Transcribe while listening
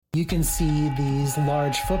You can see these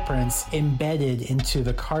large footprints embedded into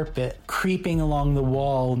the carpet, creeping along the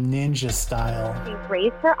wall ninja style. She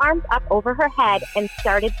raised her arms up over her head and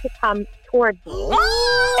started to come towards me.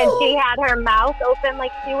 Oh! And she had her mouth open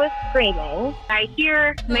like she was screaming. I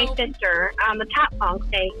hear my sister on the top bunk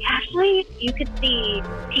say, "Ashley," you could see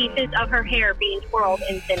pieces of her hair being twirled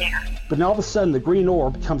in thin air. But then all of a sudden, the green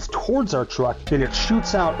orb comes towards our truck, then it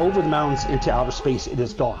shoots out over the mountains into outer space. It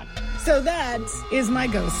is gone. So that is my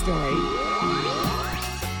ghost story.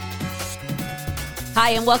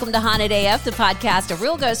 Hi, and welcome to Haunted AF, the podcast of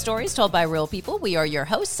real ghost stories told by real people. We are your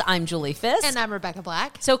hosts. I'm Julie Fisk. And I'm Rebecca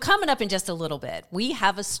Black. So coming up in just a little bit, we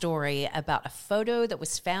have a story about a photo that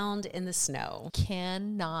was found in the snow.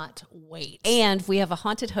 Cannot wait. And we have a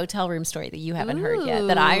haunted hotel room story that you haven't heard yet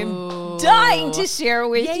that I'm dying to share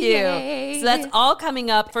with you. So that's all coming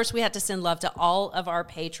up. First, we have to send love to all of our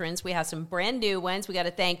patrons. We have some brand new ones. We got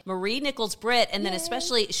to thank Marie Nichols-Britt and then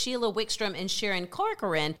especially Sheila Wickstrom and Sharon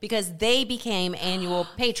Corcoran because they became annual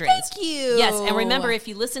patrons. Thank you. Yes, and remember, if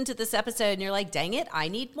you listen to this episode and you're like, dang it, I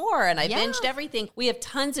need more, and I binged everything, we have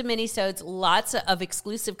tons of minisodes, lots of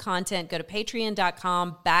exclusive content. Go to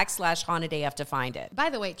patreon.com/hauntedaf to find it.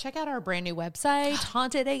 By the way, check out our brand new website,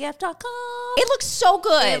 hauntedaf.com. It looks so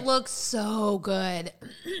good. It looks so good.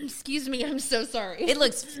 Excuse me, I'm so sorry. It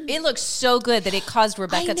looks so good that it caused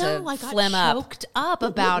Rebecca to phlegm up. I choked up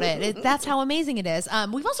about it. That's how amazing it is.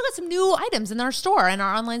 We've also got some new items in our store, in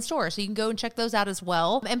our online store, so you can go and check those out as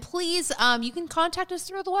well. And please, you can contact us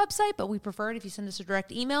through the website, but we prefer it if you send us a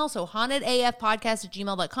direct email. So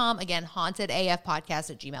hauntedafpodcast@gmail.com. Again,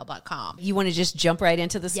 hauntedafpodcast@gmail.com. You want to just jump right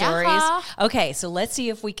into the stories? Yeah. Okay, so let's see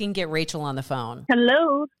if we can get Rachel on the phone.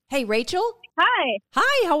 Hello. Hey, Rachel. Hi.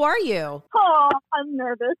 Hi, how are you? Oh, I'm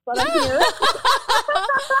nervous, but I'm here.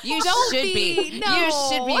 You Don't should be. be. No. You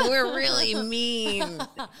should be. We're really mean.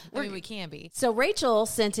 I mean, we can be. So Rachel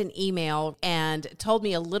sent an email and told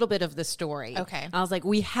me a little bit of the story. Okay. I was like,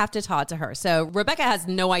 we have to talk to her. So Rebecca has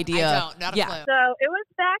no idea. I don't. Not a clue. So it was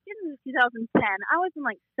back in 2010. I was in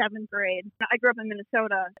like 7th grade. I grew up in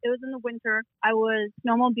Minnesota. It was in the winter. I was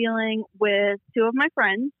snowmobiling with 2 of my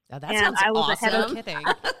friends. Oh, that and sounds I was awesome. ahead of, Kidding.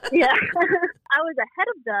 Yeah. I was ahead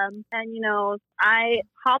of them. And, I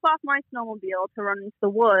hop off my snowmobile to run into the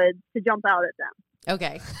woods to jump out at them.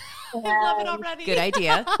 Okay. I love it already. Good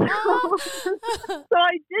idea. So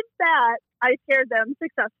I did that. I scared them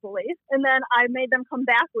successfully. And then I made them come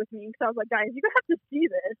back with me because I was like, guys, you're going to have to see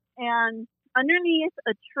this. And underneath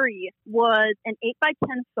a tree was an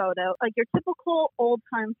 8x10 photo, like your typical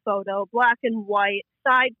old-time photo, black and white,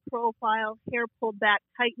 side profile, hair pulled back,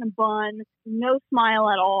 tight in a bun, no smile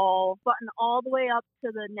at all, button all the way up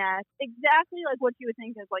to the neck, exactly like what you would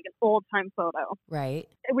think is like an old-time photo. Right.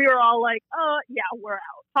 We were all like, yeah, we're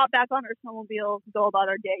out. Hop back on our snowmobiles, go about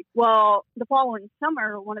our day. Well, the following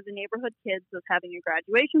summer, one of the neighborhood kids was having a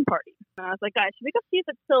graduation party. And I was like, guys, should we go see if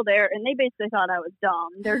it's still there? And they basically thought I was dumb.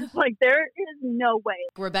 They're just like, there is no way.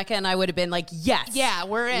 Rebecca and I would have been like, yes. Yeah,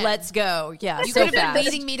 we're in. Let's go. Yeah, You so could have been fast.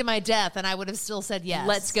 leading me to my death, and I would have still said yes.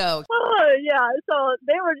 Let's go. Oh, yeah. So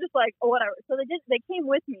they were just like, whatever. So they came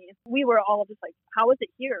with me. We were all just like, how is it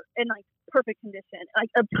here? In like perfect condition. Like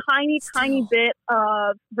a tiny bit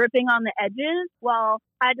of ripping on the edges. Well,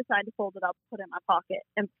 I decided to fold it up, put it in my pocket,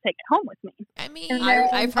 and take it home with me. I mean,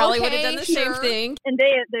 I probably would have done the same thing. And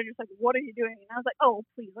they're just like, what are you doing? And I was like, oh,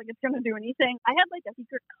 please, like it's going to do anything. I had like a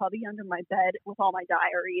secret cubby under my bed with all my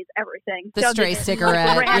diaries, everything. The stray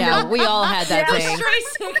cigarette. Yeah, we all had that thing. Stray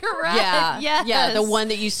cigarette. Yeah. Yes. Yeah, the one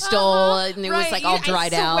that you stole and it was like all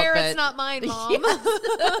dried out. I swear but it's not mine, Mom. Like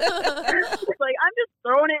I'm just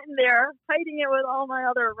throwing it in there, hiding it with all my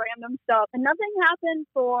other random stuff. And nothing happened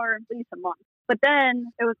for at least a month. But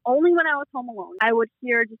then it was only when I was home alone, I would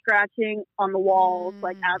hear just scratching on the walls,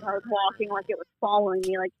 like as I was walking, like it was following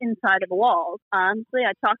me, like inside of the walls. Honestly,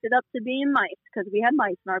 I chalked it up to being mice because we had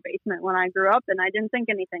mice in our basement when I grew up and I didn't think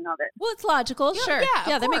anything of it. Well, it's logical. Sure.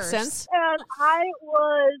 Yeah, that makes sense. And I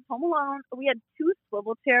was home alone. We had 2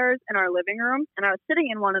 swivel chairs in our living room and I was sitting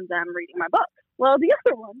in one of them reading my book. Well, the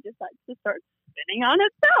other one decides to start spinning on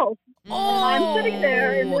itself. Oh. And I'm sitting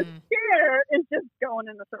there and this chair is just going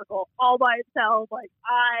in a circle all by itself. Like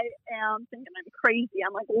I am thinking I'm crazy.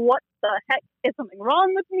 I'm like, what the heck? Is something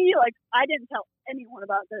wrong with me? Like I didn't tell anyone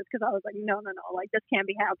about this because I was like, no, like this can't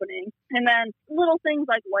be happening. And then little things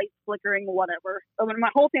like lights flickering, whatever. So when my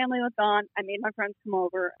whole family was gone, I made my friends come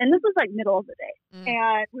over. And this was like middle of the day.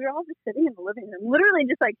 And we were all just sitting in the living room, literally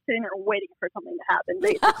just like sitting there waiting for something to happen,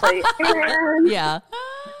 basically. And, yeah.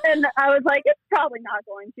 And I was like, it's probably not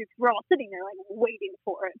going to because we're all sitting there like waiting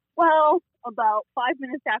for it. Well, about 5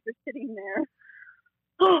 minutes after sitting there,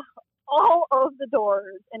 all of the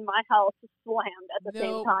doors in my house slammed at the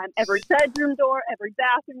same time. Every bedroom door, every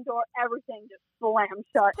bathroom door, everything just slammed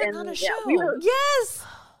shut. Putting And on a yeah, show. Yes.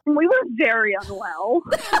 we were very unwell.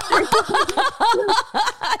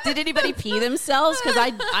 Did anybody pee themselves? Because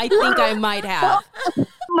I think I might have.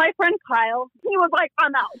 My friend Kyle, he was like,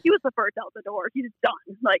 I'm out. He was the first out the door. He's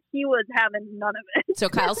done. Like, he was having none of it. So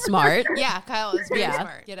Kyle's smart. Yeah, Kyle is very Yeah.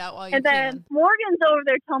 smart. Get out while you And then can. Morgan's over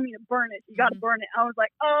there telling me to burn it. You got to burn it. I was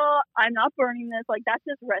like, oh, I'm not burning this. Like, that's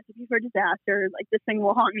just recipe for disaster. Like, this thing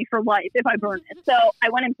will haunt me for life if I burn it. So I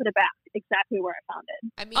went and put it back exactly where I found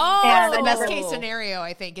it. I mean, Oh. that's the best Oh. case scenario,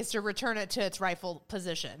 I think, is to return it to its rightful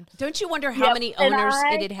position. Don't you wonder how Yep. many And owners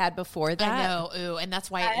I- it had had before that? I know. Ooh, and that's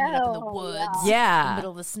why it ended up in the Oh, woods. yeah. In Yeah. the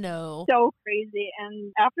middle of the snow. So crazy.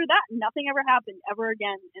 And after that, nothing ever happened ever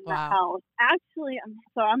again in Wow. that house. Actually,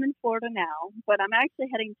 I'm in Florida now, but I'm actually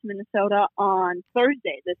heading to Minnesota on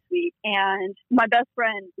Thursday this week. And my best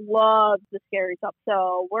friend loves the scary stuff.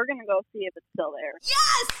 So we're going to go see if it's still there.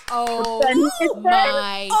 Oh It's been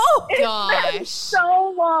my It's been gosh.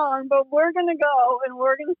 so long, but we're going to go and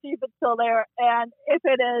we're going to see if it's still there. And if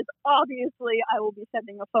it is, obviously, I will be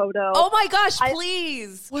sending a photo. Oh my gosh, I-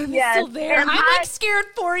 please. What if it's Yes, still there? and I'm I- like scared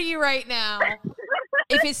for you right now.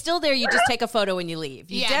 If it's still there, you just take a photo and you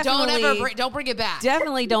leave. You Yeah, don't definitely, don't bring it back.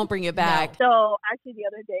 definitely don't bring it back. So actually, the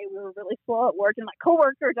other day we were really slow at work, and my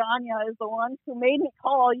coworker Danya is the one who made me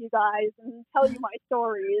call you guys and tell you my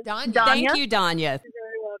stories. Danya. Thank you, Danya. You're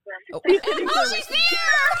very welcome. Oh. Oh, she's there!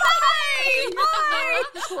 Hi!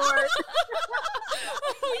 Hi!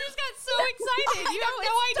 We just got so excited. You have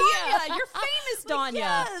no idea. Danya, you're famous,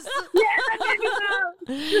 Danya.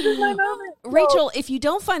 This is my moment. Rachel, if you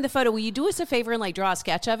don't find the photo, will you do us a favor and like draw a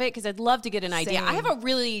sketch of it? Because I'd love to get an idea. Same. I have a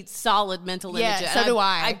really solid mental Yeah, image. so and do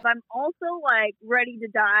I. I'm also like ready to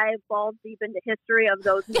dive balls deep into history of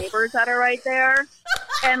those neighbors that are right there.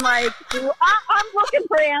 And like, I'm looking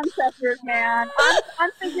for ancestors, man.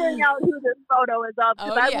 I'm figuring out who this photo is of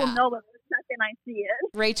because Oh, I yeah. will know it the second I see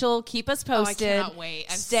it. Rachel, keep us Oh, I posted. cannot wait.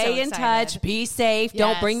 I'm Stay so in excited. touch. Be safe.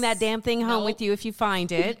 Don't bring Yes. that damn thing home Nope. with you if you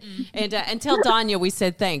find it. And tell Danya we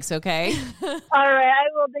said thanks, okay? All right, I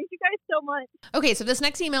will. Thank you guys so much. Okay, so this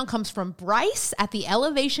next email comes from Bryce at the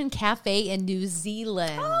Elevation Cafe in New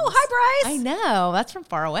Zealand. Oh, hi, Bryce. I know. That's from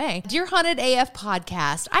far away. Dear Haunted AF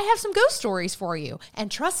podcast, I have some ghost stories for you. And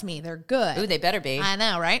trust me, they're good. Ooh, they better be. I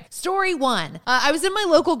know, right? Story 1. I was in my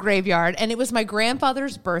local graveyard and it was my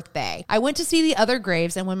grandfather's birthday. I went to see the other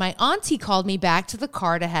graves, and when my auntie called me back to the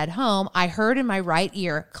car to head home, I heard in my right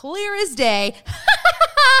ear, clear as day,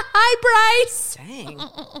 hi, Bryce. Dang.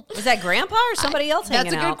 Was that Grandpa or somebody else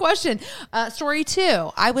hanging That's a out? good question. Story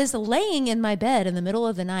 2. I was laying in my bed in the middle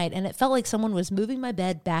of the night, and it felt like someone was moving my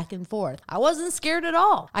bed back and forth. I wasn't scared at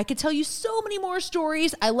all. I could tell you so many more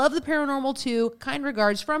stories. I love the paranormal too. Kind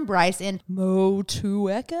regards from Bryce in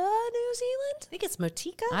Motueka, New Zealand. I think it's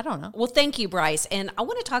Motika. I don't know. Well, thank you, Bryce. And I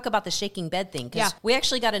want to talk about the shaking bed thing because Yeah. we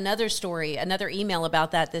actually got another story, another email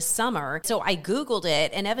about that this summer. So I Googled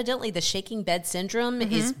it, and evidently the shaking bed syndrome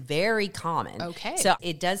is very common. Okay. So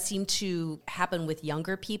it does seem to happen with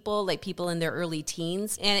younger people, like people in their early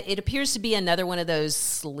teens. And it appears to be another one of those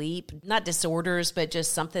sleep, not disorders, but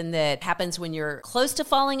just something that happens when you're close to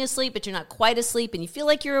falling asleep, but you're not quite asleep and you feel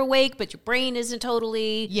like you're awake, but your brain isn't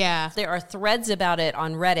totally. Yeah. There are threads about it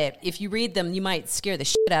on Reddit. If you read them, you might scare the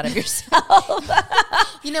shit out of yourself.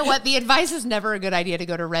 You know what? The advice is never a good idea to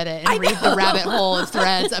go to Reddit and read the rabbit hole of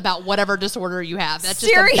threads about whatever disorder you have. That's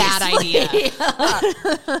just a bad idea.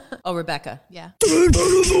 Oh, Rebecca. Yeah.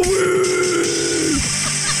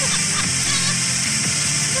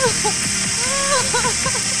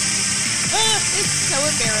 It's so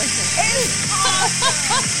embarrassing.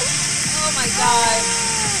 Oh my God.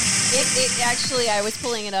 It actually, I was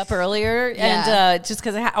pulling it up earlier, Yeah. and just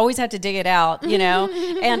because I always have to dig it out, you know,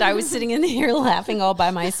 and I was sitting in here laughing all by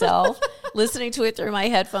myself, listening to it through my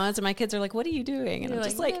headphones, and my kids are like, "What are you doing?" And I'm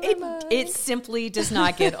just like, it simply does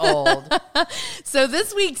not get old. So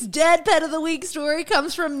this week's Dead Pet of the Week story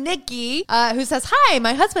comes from Nikki, who says, "Hi,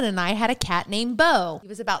 my husband and I had a cat named Bo. He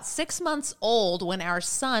was about 6 months old when our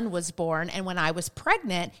son was born, and when I was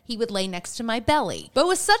pregnant, he would lay next to my belly. Bo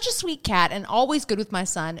was such a sweet cat and always good with my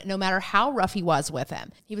son, no matter how rough he was with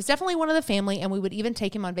him. He was definitely one of the family, and we would even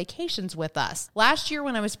take him on vacations with us. Last year,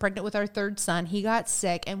 when I was pregnant with our third son, he got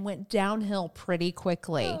sick and went downhill pretty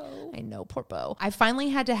quickly. I know, poor Bo. I finally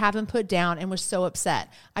had to have him put down and was so upset.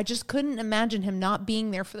 I just couldn't imagine him not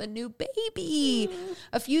being there for the new baby.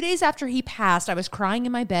 A few days after he passed, I was crying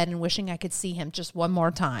in my bed and wishing I could see him just one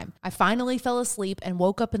more time. I finally fell asleep and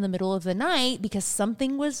woke up in the middle of the night because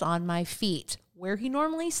something was on my feet. where he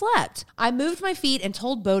normally slept. I moved my feet and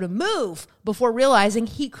told Bo to move before realizing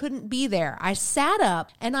he couldn't be there. I sat up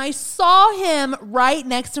and I saw him right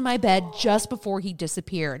next to my bed just before he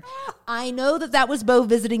disappeared. I know that was Bo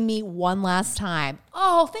visiting me one last time.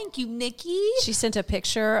 Oh, thank you, Nikki. She sent a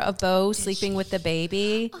picture of Bo sleeping with the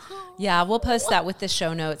baby. Yeah, we'll post that with the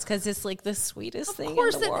show notes because it's like the sweetest thing in the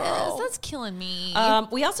world. Of course it is. That's killing me.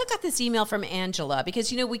 We also got this email from Angela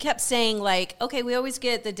because, we kept saying like, okay, we always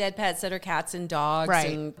get the dead pets that are cats and dogs.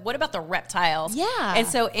 Right. And what about the reptiles? Yeah. And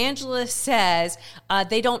so Angela says,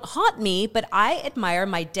 they don't haunt me, but I admire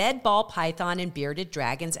my dead ball python and bearded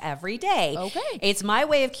dragons every day. Okay. It's my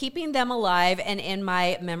way of keeping them alive and in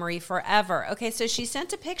my memory forever. Okay, so she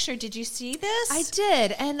sent a picture. Did you see this? I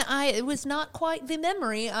did. And it was not quite the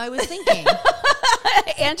memory I was thinking.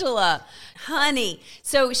 Angela, honey.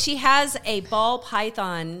 So she has a ball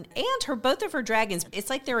python and both of her dragons. It's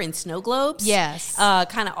like they're in snow globes. Yes.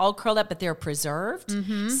 Kind of all curled up, but they're preserved.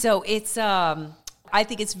 Mm-hmm. So it's I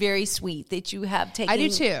think it's very sweet that you have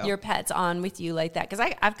taken your pets on with you like that. Because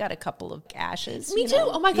I've got a couple of ashes. Me too.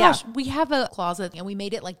 Oh my gosh. We have a closet and we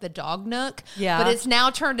made it like the dog nook. Yeah. But it's now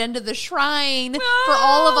turned into the shrine for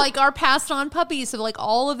all of like our passed on puppies. So like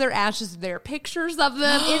all of their ashes, there are pictures of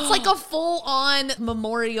them. It's like a full on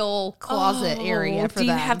memorial closet area for them.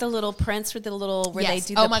 Do you have the little prints with the little, where they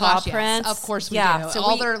do the oh my paw gosh, prints? Yes. Of course we do. So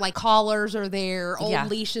all their like collars are there. Old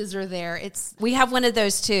leashes are there. We have one of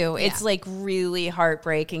those too. Yeah. It's like really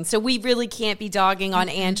heartbreaking. So we really can't be dogging on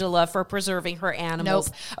Angela for preserving her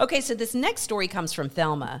animals. Nope. Okay, so this next story comes from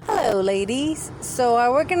Thelma. Hello, ladies. So I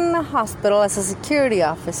work in a hospital as a security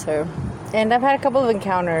officer, and I've had a couple of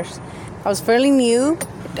encounters. I was fairly new.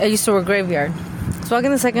 I used to work graveyard. So I walk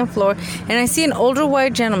in the second floor, and I see an older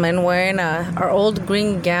white gentleman wearing our old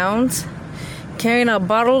green gowns, carrying a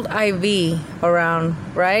bottled IV around,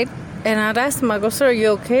 right? And I'd asked him, I go, sir, are you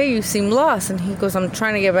okay? You seem lost. And he goes, I'm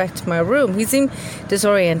trying to get back to my room. He seemed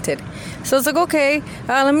disoriented. So I was like, okay,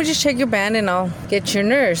 let me just check your band and I'll get your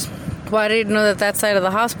nurse. Well, I didn't know that side of the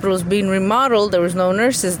hospital was being remodeled. There was no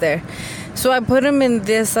nurses there. So I put him in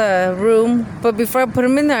this room. But before I put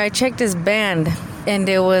him in there, I checked his band. And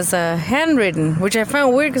it was handwritten, which I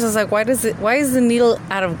found weird because I was like, why is the needle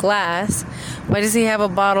out of glass? Why does he have a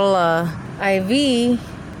bottle IV?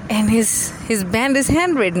 And his band is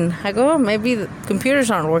handwritten. I go, maybe the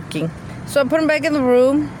computers aren't working. So I put him back in the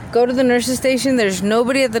room, go to the nurse's station. There's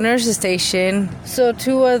nobody at the nurse's station. So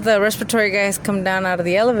two of the respiratory guys come down out of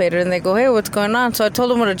the elevator and they go, hey, what's going on? So I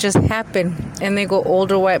told them what had just happened. And they go,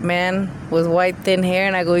 older white man with white thin hair.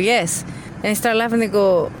 And I go, yes. And they start laughing. They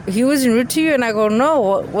go, he wasn't rude to you? And I go,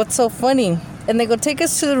 no, what's so funny? And they go, take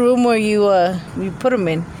us to the room where you put him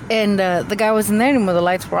in. And the guy wasn't there anymore. The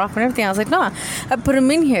lights were off and everything. I was like, no, I put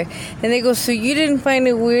him in here. And they go, so you didn't find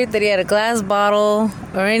it weird that he had a glass bottle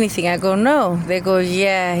or anything? I go, no. They go,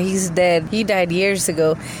 yeah, he's dead. He died years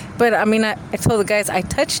ago. But, I mean, I told the guys I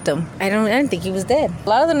touched him. I didn't think he was dead. A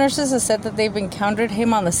lot of the nurses have said that they've encountered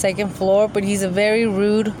him on the second floor, but he's a very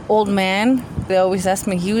rude old man. They always ask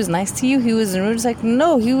me, he was nice to you? He wasn't rude? It's like,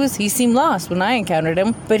 no, he seemed lost when I encountered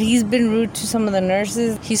him. But he's been rude to some of the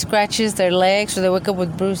nurses. He scratches their legs or they wake up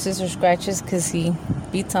with bruises or scratches because he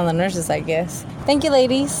beats on the nurses, I guess. Thank you,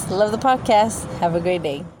 ladies. Love the podcast. Have a great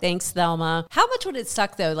day. Thanks, Thelma. How much would it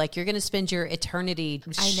suck, though? Like, you're going to spend your eternity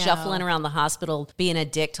shuffling around the hospital being a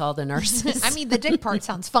dick to all the nurses. I mean, the dick part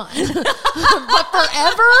sounds fun. But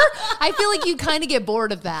forever, I feel like you kind of get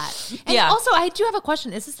bored of that. And also, I do have a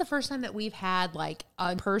question. Is this the first time that we've had, like,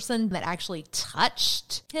 a person that actually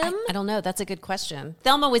touched him? I don't know. That's a good question.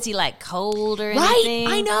 Thelma, was he, like, cold or anything?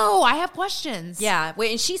 Right. I know. I have questions. Yeah.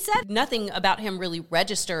 And she said nothing about him really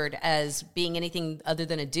registered as being anything other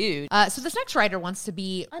than a dude. So this next writer wants to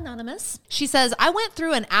be anonymous. She says, I went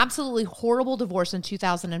through an absolutely horrible divorce in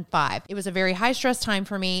 2005. It was a very high stress time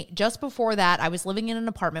for me. Just before that, I was living in an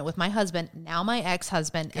apartment with my husband, now my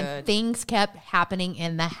ex-husband, and things kept happening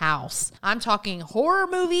in the house. I'm talking horror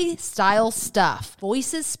movie style stuff.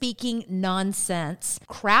 Voices speaking nonsense.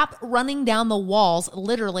 Crap running down the walls.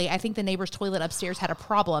 Literally, I think the neighbor's toilet upstairs had a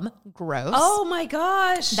problem. Gross. Oh my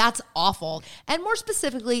gosh. That's awful. And more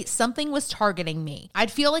specifically, something was targeting me.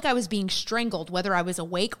 I'd feel like I was being strangled, whether I was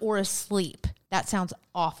awake or asleep. That sounds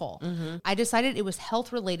awful. Mm-hmm. I decided it was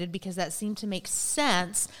health related because that seemed to make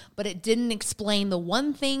sense, but it didn't explain the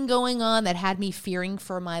one thing going on that had me fearing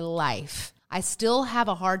for my life. I still have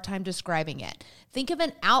a hard time describing it. Think of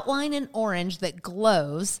an outline in orange that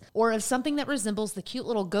glows, or of something that resembles the cute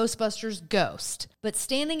little Ghostbusters ghost. but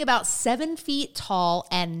standing about 7 feet tall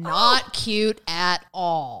and not cute at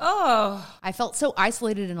all. Oh. I felt so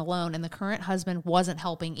isolated and alone, and the current husband wasn't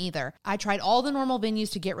helping either. I tried all the normal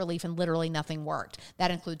venues to get relief, and literally nothing worked.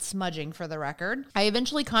 That includes smudging, for the record. I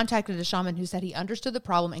eventually contacted a shaman who said he understood the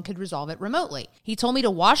problem and could resolve it remotely. He told me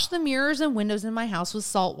to wash the mirrors and windows in my house with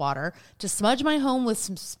salt water, to smudge my home with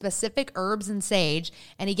some specific herbs and sage,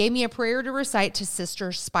 and he gave me a prayer to recite to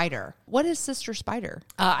Sister Spider. What is Sister Spider?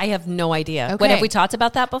 I have no idea. Okay. What, have we talked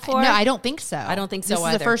about that before? No, I don't think so. I don't think so This is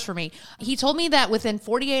either. the first for me. He told me that within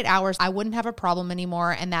 48 hours, I wouldn't have a problem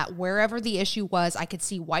anymore, and that wherever the issue was, I could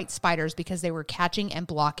see white spiders because they were catching and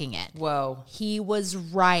blocking it. Whoa. He was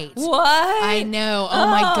right. What? I know. Oh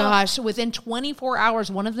my gosh. Within 24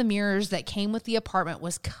 hours, one of the mirrors that came with the apartment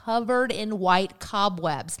was covered in white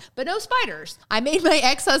cobwebs, but no spiders. I made my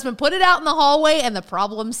ex-husband put it out in the hallway and the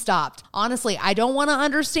problem stopped. Honestly, I don't want to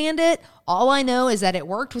understand it. All I know is that it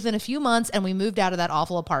worked within a few months and we moved out of that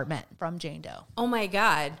awful apartment. From Jane Doe. Oh my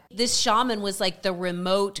God. This shaman was like the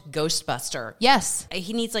remote Ghostbuster. Yes.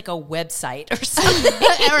 He needs like a website or something.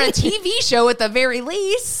 Or a TV show at the very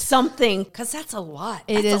least. Something, because that's a lot.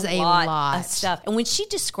 It That's is a lot of stuff. And when she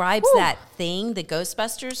describes that thing, the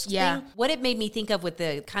Ghostbusters thing, what it made me think of with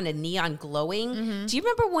the kind of neon glowing. Do you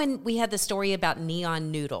remember when we had the story about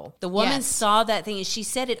Neon Noodle? The woman saw that thing and she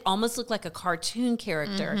said it almost looked like a cartoon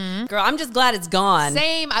character. Girl, I'm just glad it's gone.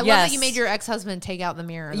 Same. I love that you made your ex-husband take out the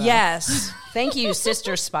mirror, though. Yes. Thank you,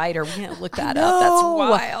 Sister Spider. We can't look that up. That's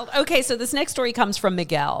wild. Okay, so this next story comes from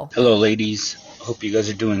Miguel. Hello, ladies. Hope you guys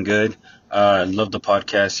are doing good. I love the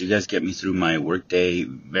podcast. You guys get me through my workday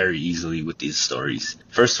very easily with these stories.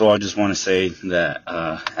 First of all, I just want to say that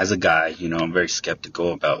as a guy, I'm very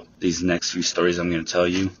skeptical about these next few stories I'm going to tell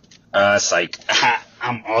you. It's like,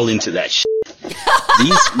 I'm all into that shit.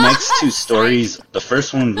 These next two stories, the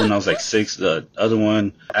first one when I was like 6, the other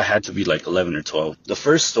one I had to be like 11 or 12. The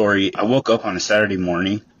first story, I woke up on a Saturday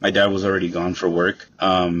morning. My dad was already gone for work.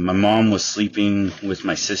 My mom was sleeping with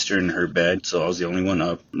my sister in her bed, so I was the only one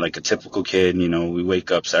up. Like a typical kid, we wake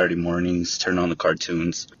up Saturday mornings, turn on the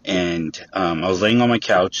cartoons, and I was laying on my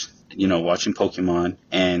couch, watching Pokemon,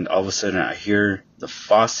 and all of a sudden I hear the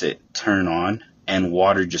faucet turn on and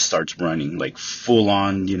water just starts running, like full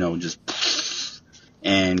on, just.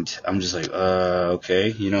 And I'm just like,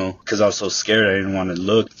 okay, because I was so scared I didn't want to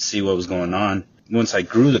look, see what was going on. Once I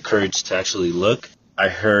grew the courage to actually look, I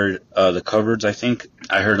heard the cupboards,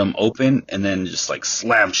 I heard them open and then just like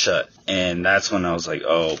slam shut. And that's when I was like,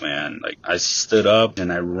 oh man, like I stood up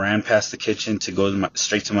and I ran past the kitchen to go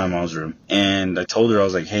straight to my mom's room. And I told her, I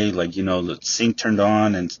was like, hey, like, the sink turned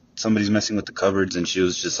on and somebody's messing with the cupboards. And she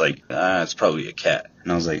was just like, it's probably a cat.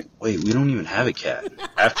 And I was like, wait, we don't even have a cat.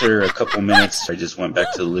 After a couple minutes, I just went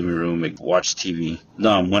back to the living room and watched TV.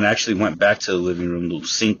 When I actually went back to the living room, the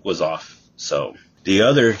sink was off. So the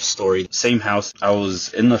other story, same house, I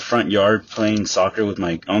was in the front yard playing soccer with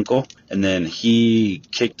my uncle, and then he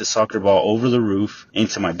kicked the soccer ball over the roof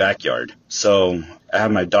into my backyard. So I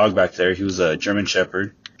had my dog back there. He was a German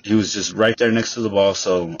Shepherd. He was just right there next to the ball,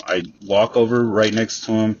 so I walk over right next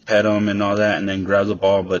to him, pet him and all that, and then grab the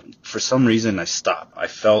ball. But for some reason, I stopped. I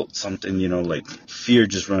felt something, like fear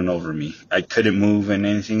just run over me. I couldn't move and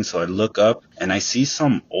anything, so I look up, and I see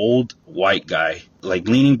some old white guy, like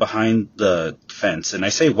leaning behind the fence. And I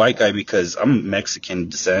say white guy because I'm Mexican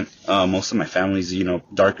descent. Most of my family's,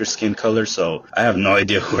 darker skin color, so I have no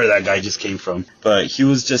idea where that guy just came from. But he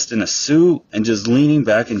was just in a suit and just leaning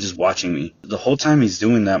back and just watching me. The whole time he's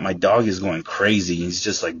doing that, my dog is going crazy. He's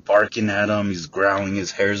just like barking at him. He's growling.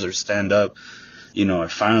 His hairs are stand up. I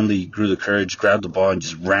finally grew the courage, grabbed the ball, and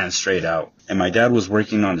just ran straight out. And my dad was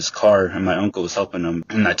working on his car, and my uncle was helping him.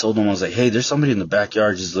 And I told him, I was like, hey, there's somebody in the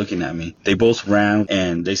backyard just looking at me. They both ran,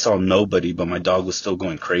 and they saw nobody, but my dog was still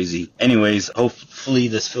going crazy. Anyways, hopefully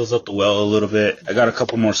this fills up the well a little bit. I got a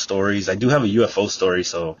couple more stories. I do have a UFO story,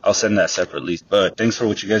 so I'll send that separately. But thanks for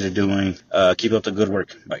what you guys are doing. Keep up the good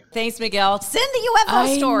work. Bye. Thanks, Miguel. Send the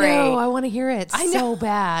UFO story. I know. I want to hear it so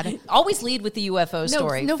bad. Always lead with the UFO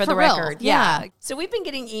story, for the real. record. Yeah. So we've been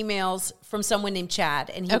getting emails from someone named Chad,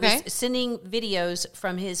 and he was sending videos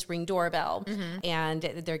from his Ring doorbell. And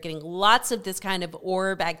they're getting lots of this kind of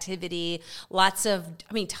orb activity,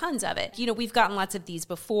 tons of it. We've gotten lots of these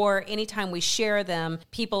before. Anytime we share them,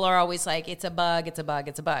 people are always like, it's a bug, it's a bug,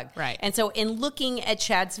 it's a bug. Right. And so in looking at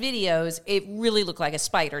Chad's videos, it really looked like a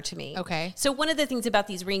spider to me. Okay. So one of the things about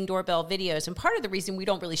these Ring doorbell videos, and part of the reason we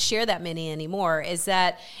don't really share that many anymore, is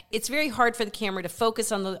that it's very hard for the camera to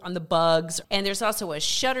focus on the bugs. And there's also a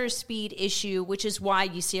shutter speed issue, which is why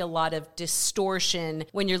you see a lot of distortion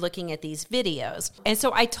when you're looking at these videos. And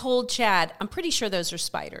so I told Chad, I'm pretty sure those are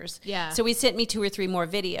spiders. Yeah. So he sent me 2 or 3 more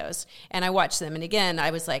videos, and I watched them. And again,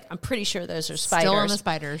 I was like, I'm pretty sure those are spiders. Still on the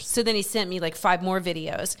spiders. So then he sent me like 5 more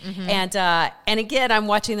videos. And again, I'm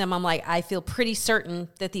watching them. I'm like, I feel pretty certain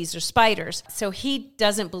that these are spiders. So he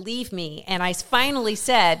doesn't believe me. And I finally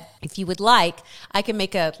said, if you would like, I can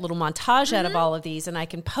make a little montage out of all of these and I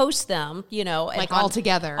can post them, you know. Like all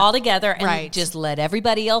together. All together and Right. just let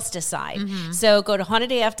everybody else decide. So go to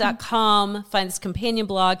hauntedaf.com, find this companion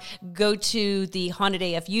blog, go to the Haunted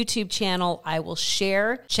AF YouTube channel. I will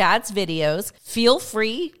share Chad's videos. Feel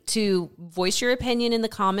free to voice your opinion in the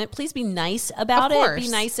comment. Please be nice about Of it. course. Be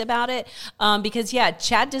nice about it. Because, yeah,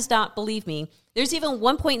 Chad does not believe me. There's even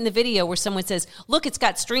one point in the video where someone says, look, it's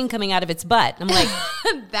got string coming out of its butt. I'm like,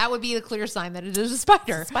 That would be the clear sign that it is a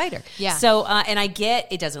spider. spider. Yeah. So, and I get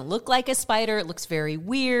it doesn't look like a spider. It looks very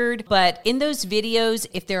weird. But in those videos,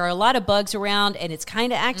 if there are a lot of bugs around and it's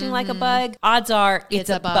kind of acting like a bug, odds are it's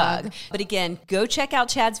a bug. But again, go check out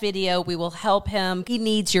Chad's video. We will help him. He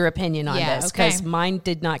needs your opinion on this because mine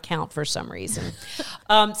did not count for some reason.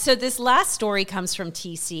 So this last story comes from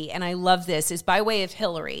TC, and I love this. Is by way of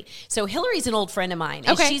Hillary. So Hillary's an old friend of mine.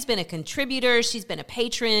 And she's been a contributor. She's been a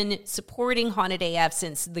patron supporting Haunted AF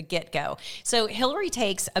since the get-go. So Hillary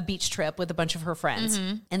takes a beach trip with a bunch of her friends,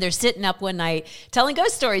 and they're sitting up one night telling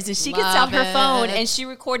ghost stories, and she gets out her phone and she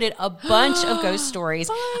recorded a bunch of ghost stories.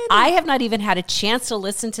 I have not even had a chance to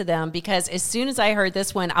listen to them because as soon as I heard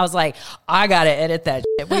this one, I was like, I got to edit that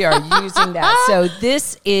shit. We are using that. So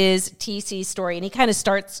this is TC's story, and he kind of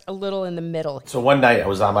starts a little in the middle. So one night I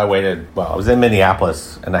was on my way to, I was in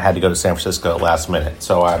Minneapolis and I had to go to San Francisco last minute.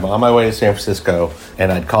 So I'm on my way to San Francisco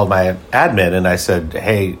and I'd called my admin and I said,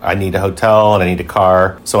 hey, I need a hotel and I need a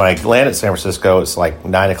car. So when I land at San Francisco, it's like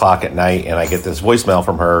 9 o'clock at night and I get this voicemail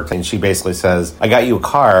from her and she basically says, I got you a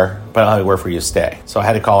car, but I don't have anywhere for you to stay. So I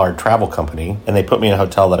had to call our travel company and they put me in a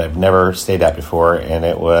hotel that I've never stayed at before, and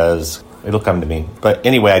it'll come to me. But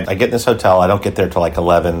anyway, I get in this hotel. I don't get there till like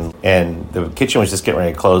 11, and the kitchen was just getting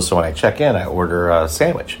ready to close. So when I check in, I order a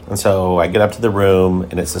sandwich. And so I get up to the room,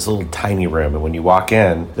 and it's this little tiny room. And when you walk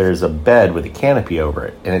in, there's a bed with a canopy over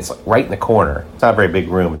it, and it's like right in the corner. It's not a very big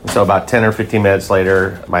room. And so about 10 or 15 minutes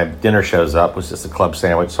later, my dinner shows up. It was just a club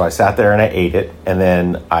sandwich. So I sat there and I ate it, and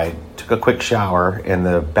then I took a quick shower, and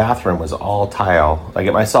the bathroom was all tile. I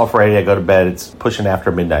get myself ready, I go to bed. It's pushing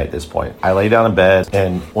after midnight at this point. I lay down in bed,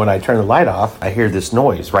 and when I turn the light off, I hear this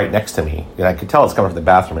noise right next to me. And I could tell it's coming from the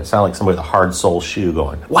bathroom. It sounded like somebody with a hard sole shoe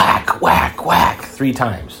going whack, whack, whack 3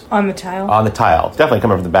 times. On the tile? On the tile. It's definitely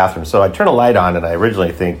coming from the bathroom. So I turn the light on, and I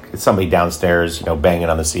originally think it's somebody downstairs, banging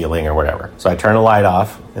on the ceiling or whatever. So I turn the light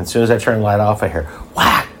off, and as soon as I turn the light off, I hear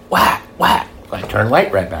whack, whack, whack. I turn the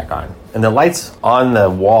light right back on. And the light's on the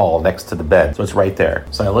wall next to the bed, so it's right there.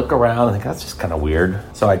 So I look around and think, that's just kind of weird.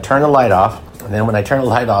 So I turn the light off, and then when I turn the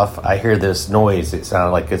light off, I hear this noise. It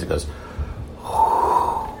sounded like this. It goes,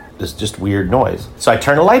 this just weird noise. So I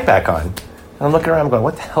turn the light back on, and I'm looking around going,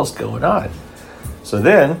 what the hell's going on? So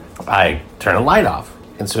then I turn the light off.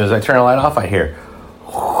 And as soon as I turn the light off, I hear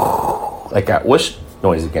like that whoosh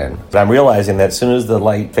noise again. But I'm realizing that as soon as the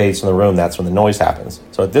light fades from the room, that's when the noise happens.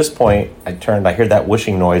 So at this point, I hear that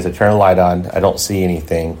whooshing noise. I turn the light on. I don't see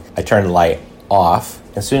anything. I turn the light off.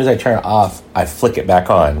 As soon as I turn it off, I flick it back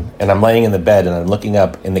on. And I'm laying in the bed and I'm looking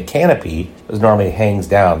up in the canopy, because normally it hangs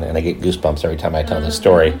down, and I get goosebumps every time I tell this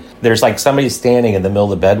story. There's like somebody standing in the middle of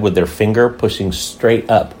the bed with their finger pushing straight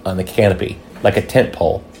up on the canopy, like a tent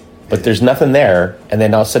pole. But there's nothing there, and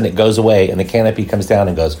then all of a sudden it goes away and the canopy comes down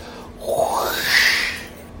and goes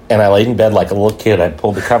and I laid in bed like a little kid. I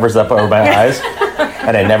pulled the covers up over my eyes,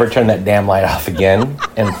 and I never turned that damn light off again.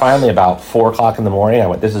 And finally, about 4 o'clock in the morning, I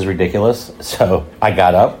went, this is ridiculous. So I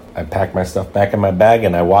got up, I packed my stuff back in my bag,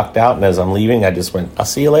 and I walked out. And as I'm leaving, I just went, I'll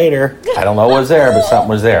see you later. I don't know what was there, but something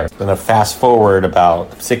was there. Then I fast forward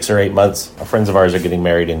about 6 or 8 months. Friends of ours are getting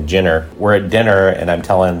married in Jenner. We're at dinner, and I'm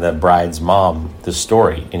telling the bride's mom the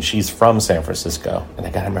story, and she's from San Francisco. And I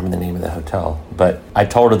gotta remember the name of the hotel. But I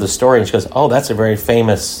told her the story, and she goes, oh, that's a very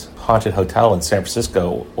famous haunted hotel in San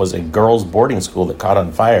Francisco. Was a girls' boarding school that caught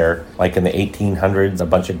on fire like in the 1800s. A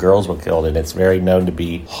bunch of girls were killed, and it's very known to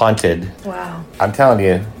be haunted. Wow. I'm telling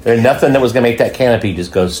you, there's nothing that was going to make that canopy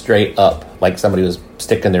just go straight up like somebody was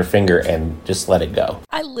sticking their finger and just let it go.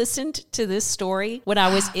 I listened to this story when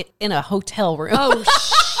I was in a hotel room. Oh,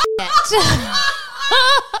 shit.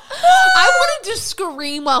 I wanted to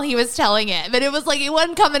scream while he was telling it, but it was like it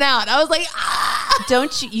wasn't coming out. I was like, ah!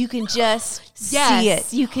 Don't you? You can just see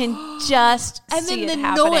it. You can just and see then it the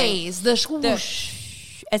happening. noise, the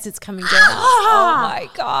swoosh. as it's coming down. Oh my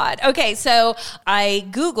God. Okay, so I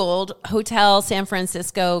Googled Hotel San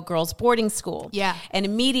Francisco Girls Boarding School. Yeah. And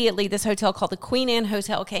immediately this hotel called the Queen Anne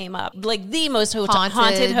Hotel came up, like the most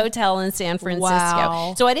haunted hotel in San Francisco.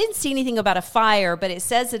 Wow. So I didn't see anything about a fire, but it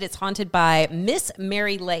says that it's haunted by Miss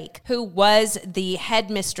Mary Lake, who was the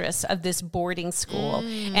headmistress of this boarding school.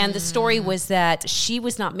 And the story was that she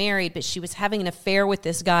was not married, but she was having an affair with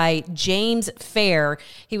this guy, James Fair.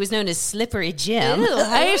 He was known as Slippery Jim. Ew,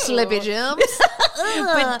 hey, Slippy Jims.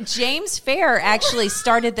 But James Fair actually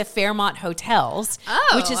started the Fairmont Hotels,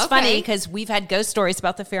 which is funny because we've had ghost stories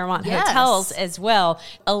about the Fairmont Hotels as well.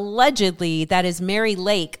 Allegedly, that is Mary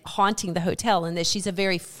Lake haunting the hotel and that she's a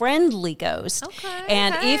very friendly ghost.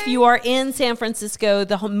 And if you are in San Francisco,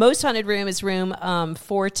 the most haunted room is room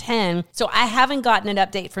 410. So I haven't gotten an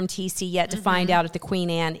update from TC yet to find out if the Queen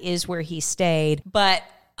Anne is where he stayed. But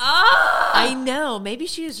I know. Maybe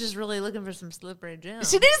she was just really looking for some Slippery Jim.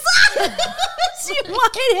 She did. She might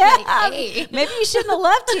have. Maybe you shouldn't have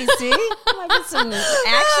left, TC. Might be some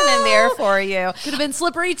action in there for you. Could have been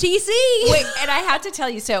Slippery TC. Wait, and I have to tell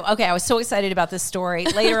you, I was so excited about this story.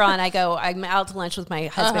 Later on, I'm out to lunch with my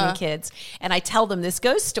husband and kids, and I tell them this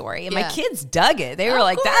ghost story, and my kids dug it. They were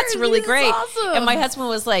like, that's really great. Awesome. And my husband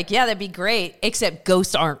was like, yeah, that'd be great, except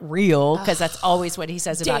ghosts aren't real, because that's always what he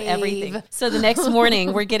says about everything. So the next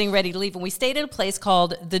morning, we're getting ready to leave, and we stayed at a place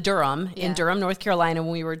called the Durham in Durham, North Carolina,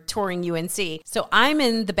 when we were touring UNC. So I'm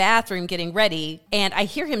in the bathroom getting ready, and I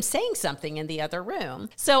hear him saying something in the other room.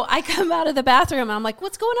 So I come out of the bathroom, and I'm like,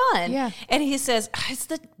 what's going on? Yeah. And he says, it's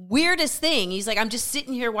the weirdest thing. He's like, I'm just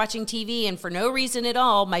sitting here watching TV, and for no reason at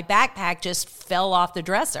all, my backpack just fell off the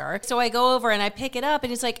dresser. So I go over, and I pick it up,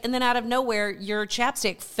 and he's like, and then out of nowhere, your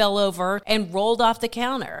chapstick fell over and rolled off the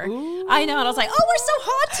counter. Ooh. I know. And I was like, oh, we're so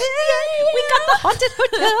haunted. We got the haunted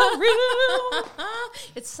hotel room.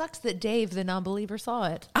 It sucks that Dave, the non-believer, saw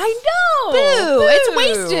it. I know. Boo. It's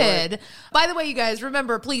wasted. By the way, you guys,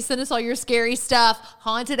 remember, please send us all your scary stuff.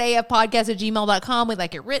 HauntedAFpodcast@gmail.com. We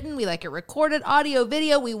like it written. We like it recorded, audio,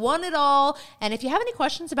 video. We want it all. And if you have any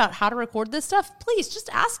questions about how to record this stuff, please just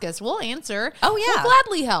ask us. We'll answer. Oh, yeah. We'll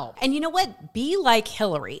gladly help. And you know what? Be like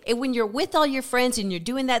Hillary. When you're with all your friends and you're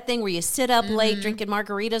doing that thing where you sit up late drinking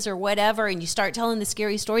margaritas or whatever and you start telling the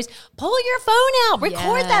scary stories, pull your phone out.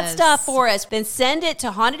 Record that stuff for us. Then send it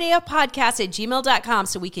to hauntedafpodcast@gmail.com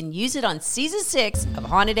so we can use it on season 6 of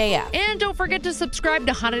Haunted AF. And don't forget to subscribe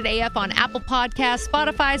to Haunted AF on Apple Podcasts,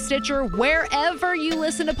 Spotify, Stitcher, wherever you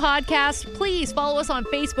listen to podcasts. Please follow us on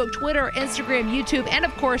Facebook, Twitter, Instagram, YouTube, and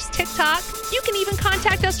of course, TikTok. You can even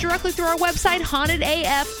contact us directly through our website,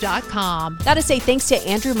 hauntedaf.com. Gotta say thanks to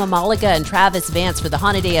Andrew Mamaliga and Travis Vance for the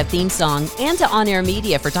Haunted AF theme song and to On Air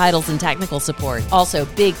Media for titles and technical support. Also,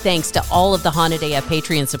 big thanks to all of the Haunted AF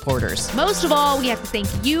Patreon supporters. Most of all, we have to thank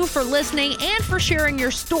you for listening and for sharing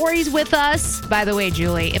your stories with us. By the way,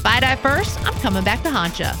 Julie, if I die first, I'm coming back to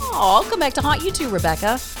haunt you. Oh, I'll come back to haunt you too,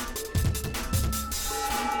 Rebecca.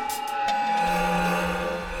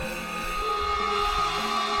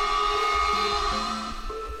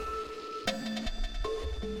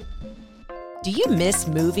 Do you miss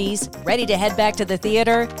movies? Ready to head back to the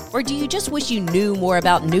theater? Or do you just wish you knew more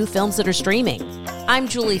about new films that are streaming? I'm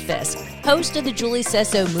Julie Fisk, host of the Julie Says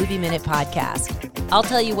So Movie Minute podcast. I'll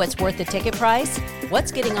tell you what's worth the ticket price,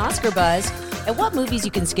 what's getting Oscar buzz, and what movies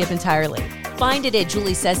you can skip entirely. Find it at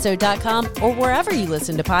juliesaysso.com or wherever you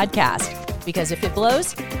listen to podcasts. Because if it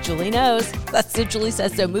blows, Julie knows. That's the Julie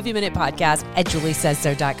Says So Movie Minute podcast at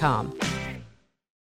juliesaysso.com.